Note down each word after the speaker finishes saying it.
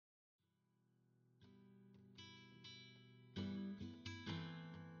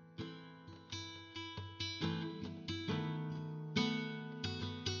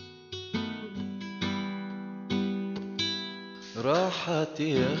راحت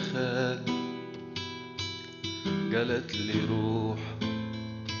يا خال، قالت لي روح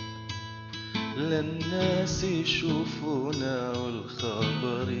للناس يشوفونا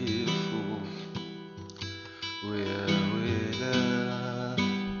والخبر يفوح. ويا ويلا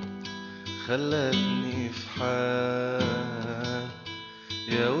خلتني في حال،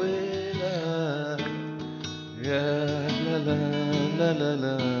 يا ويلا يا لا لا لا لا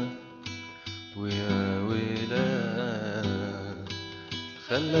لا. ويا ويلا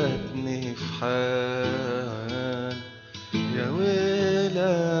خلتني في حال، يا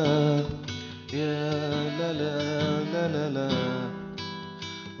ويلا يا لا لا لا لا لا.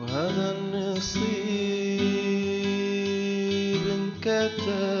 وهذا النصيب انكتب،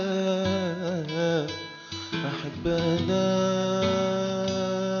 أحب ناس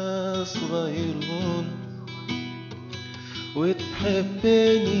غيرهم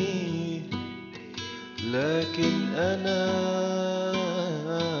وتحبني، لكن أنا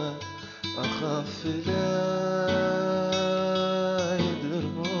أخاف لا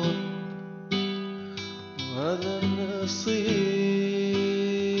يدرون. وهذا النصيب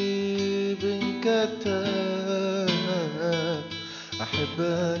انكتب، أحب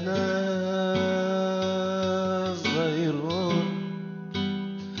ناس غيرهم